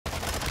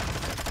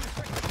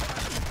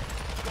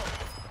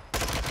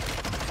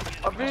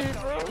I'm being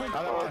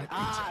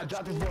I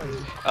dropped his boy.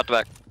 Out the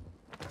back.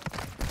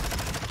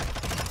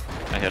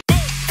 I hit.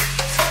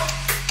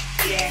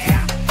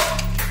 Yeah.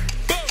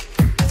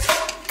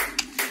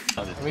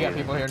 We got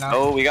people here now.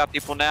 Oh, we got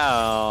people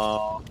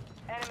now.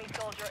 Enemy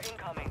soldier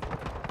incoming.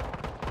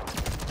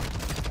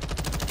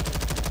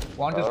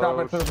 One just dropped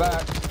it through the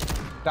back.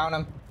 Down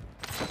him.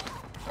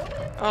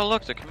 Oh,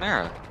 look, the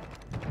Chimera.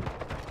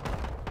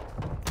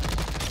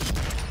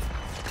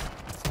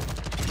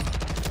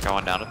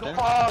 Going down up there.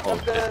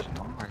 Oh, shit.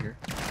 One more here.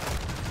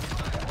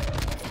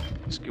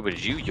 Scuba,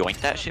 did you yoink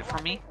that shit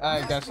from me?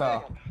 I guess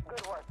so.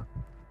 Good work.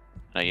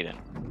 No, you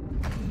didn't.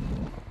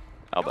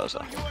 Elbow so.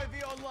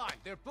 UAV online.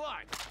 They're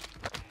blind.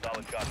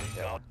 Solid copy.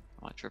 Am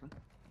I tripping?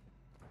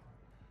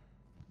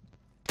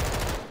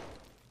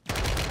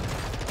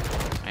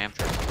 I am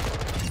tripping.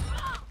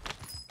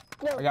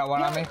 I got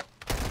one on me.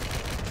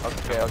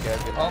 Okay.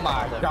 Oh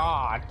my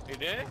god. You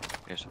did?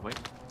 Yes, wait.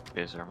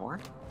 Is there more?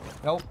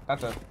 Nope,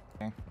 that's a.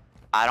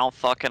 I don't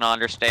fucking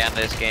understand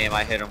this game.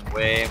 I hit him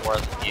way more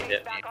than he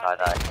hit me. Good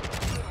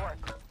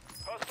work.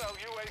 Hostile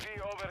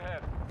UAV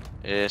overhead.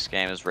 This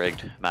game is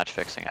rigged. Match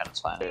fixing at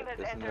its finest.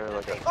 Isn't there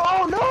like a...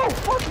 Oh no!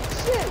 Fucking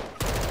shit!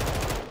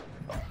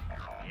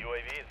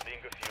 UAV is being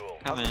fuel.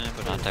 Coming,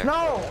 but not there.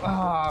 No!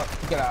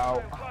 Get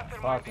out.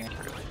 Fucking.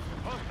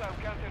 Hostile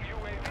counter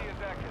UAV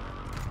is active.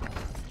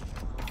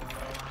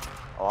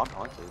 Oh, I'm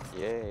haunted.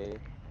 Yay.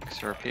 Because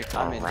there are people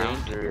I'm in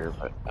around danger. here,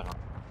 but I don't.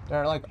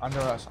 They're like under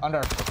us.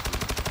 Under.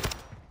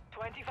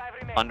 25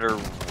 remain. Under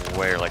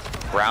where? Like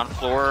ground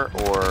floor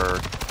or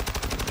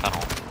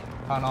tunnel?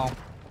 Tunnel.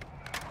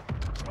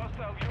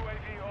 Hostile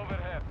UAV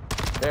overhead.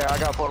 There, I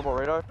got portable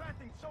radar.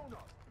 Planting sonar.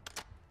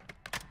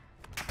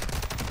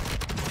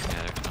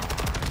 Yeah, there's no.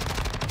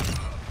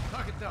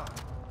 Target down.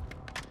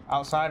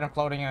 Outside and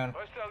floating in.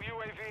 Hostile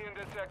UAV in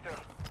the sector.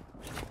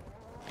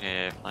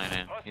 Yeah, flying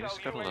in. You just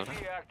Hostile gotta load it.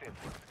 UAV active.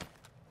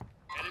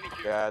 Enemy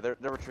Yeah, they're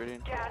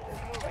retreating. Gas is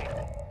moving.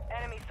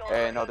 Enemy soldier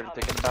Hey, no, they're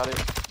incoming. thinking about it.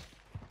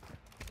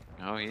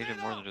 Oh, you did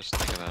more than just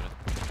think about it.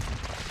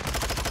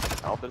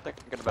 Oh, they're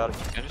thinking about it.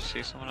 Can I just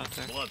see someone out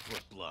there? Blood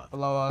with blood.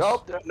 Below us.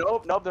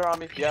 Nope, they're on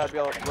me. Yeah,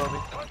 below me.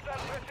 Hostile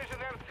precision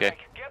airstrike. Okay.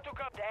 Get to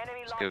cover. The enemy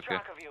Let's lost go,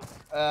 track of you.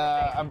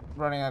 I'm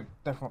running a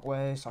different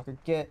way so I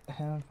could get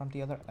him from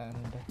the other end.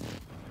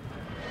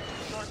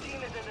 Your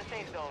team is in the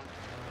safe zone.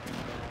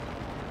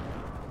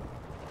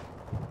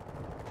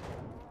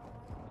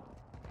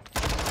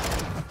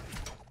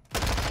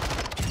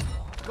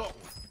 Go.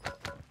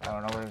 I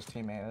don't know where his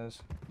teammate is.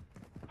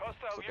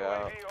 Hostile Look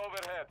out. UAV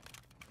overhead.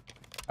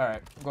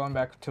 Alright, going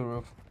back to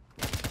roof.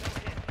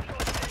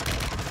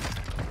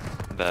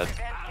 I'm dead. Defense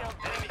kills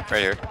enemy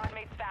Right here. squad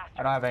mates faster.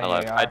 I don't have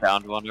any. I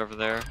downed one over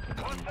there.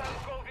 Hostiles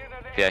called in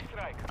an Okay,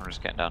 airstrike. I'm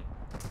just getting down.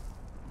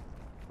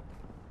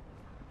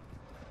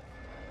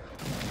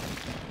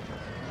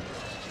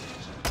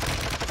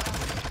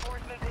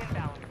 Reinforcements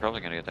inbound. You're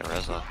probably gonna get that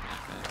res off.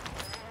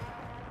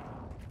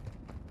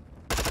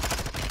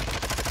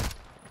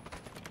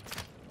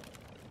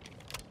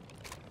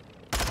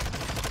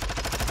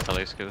 At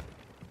least good.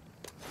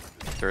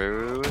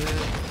 Through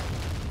it.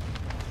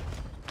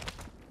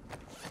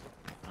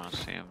 I don't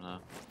see him though.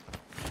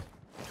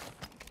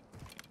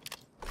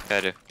 Yeah,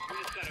 I do.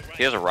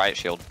 He has a riot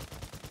shield.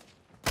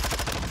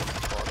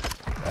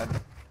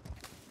 Dead.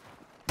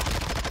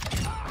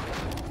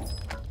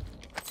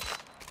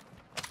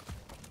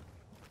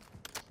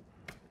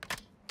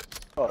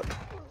 Oh,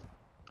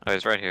 Oh,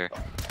 he's right here.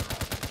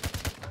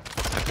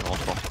 Actually,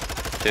 multiple.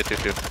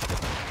 Two.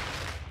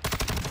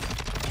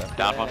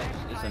 Down one.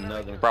 it's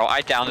another. Bro,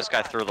 I downed this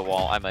guy through the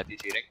wall. I might be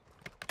cheating.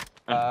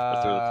 Through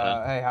the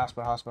tent. Hey,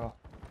 hospital.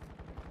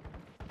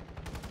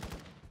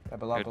 Yeah,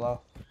 Good.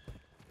 below.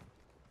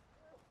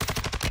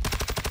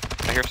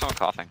 I hear someone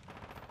coughing.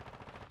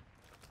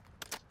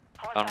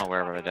 I don't know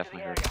where, but I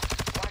definitely heard it.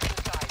 Watch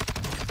the side.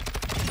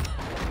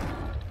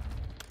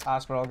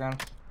 Hospital again.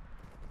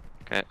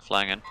 Okay,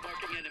 flying in.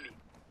 Marking enemy.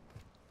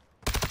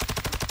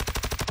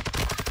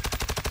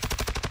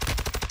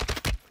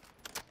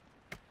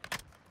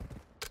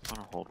 I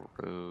wanna hold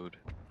road.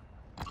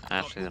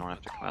 Actually, they don't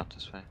have to come out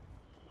this way.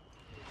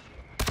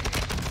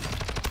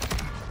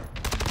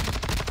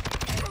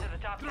 Into the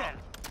top 10.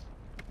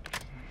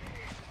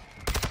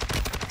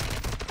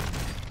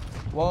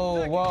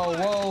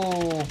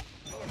 Whoa.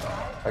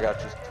 I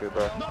got you,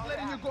 Scuba. Not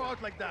letting you go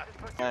out like that.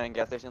 Landing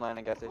gas station.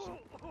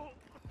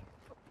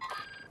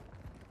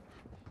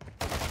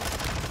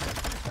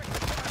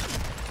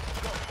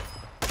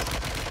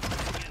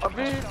 I'm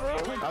being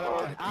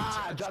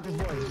dropped his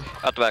boy.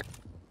 Out the back.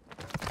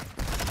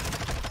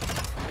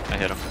 I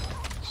hit him.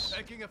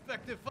 Taking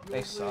effective.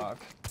 They suck.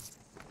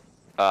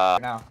 Uh,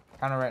 Right now.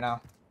 Counter right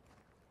now.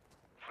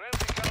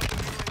 Friendly counter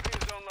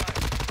UAV is online.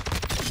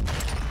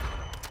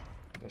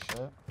 Good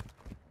shit.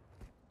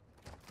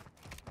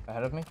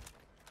 Ahead of me?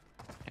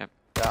 Yeah,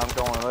 I'm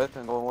going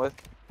with.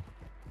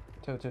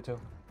 Two.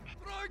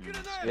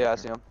 Yeah, I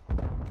see him.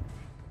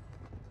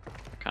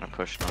 kind of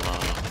pushing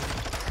along.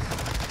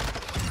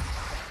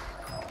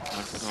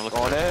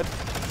 Going in.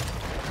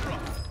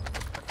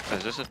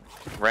 Is this a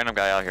random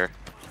guy out here?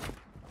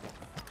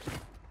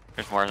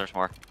 There's more, there's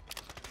more.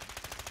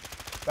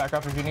 Back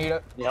up if you need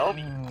it. Yep.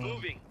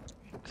 Moving.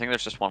 I think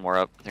there's just one more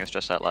up. I think it's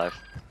just that live.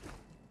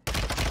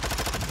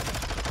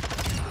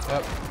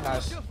 Yep,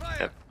 nice.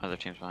 Yep, other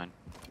team's behind.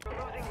 We're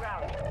losing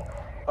ground.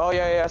 Oh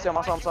yeah, I see him.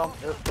 I saw him.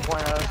 The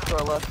point to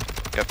our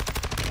left. Yep.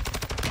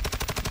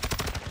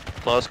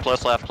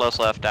 Close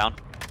left, down.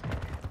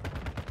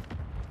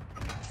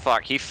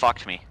 Fuck, he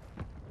fucked me.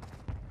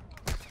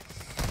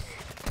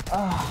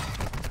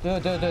 Ah,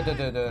 dude.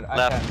 I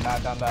Left.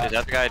 cannot done that. Is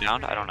that the guy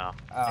down? I don't know.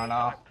 I don't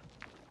know.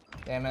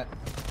 Damn it.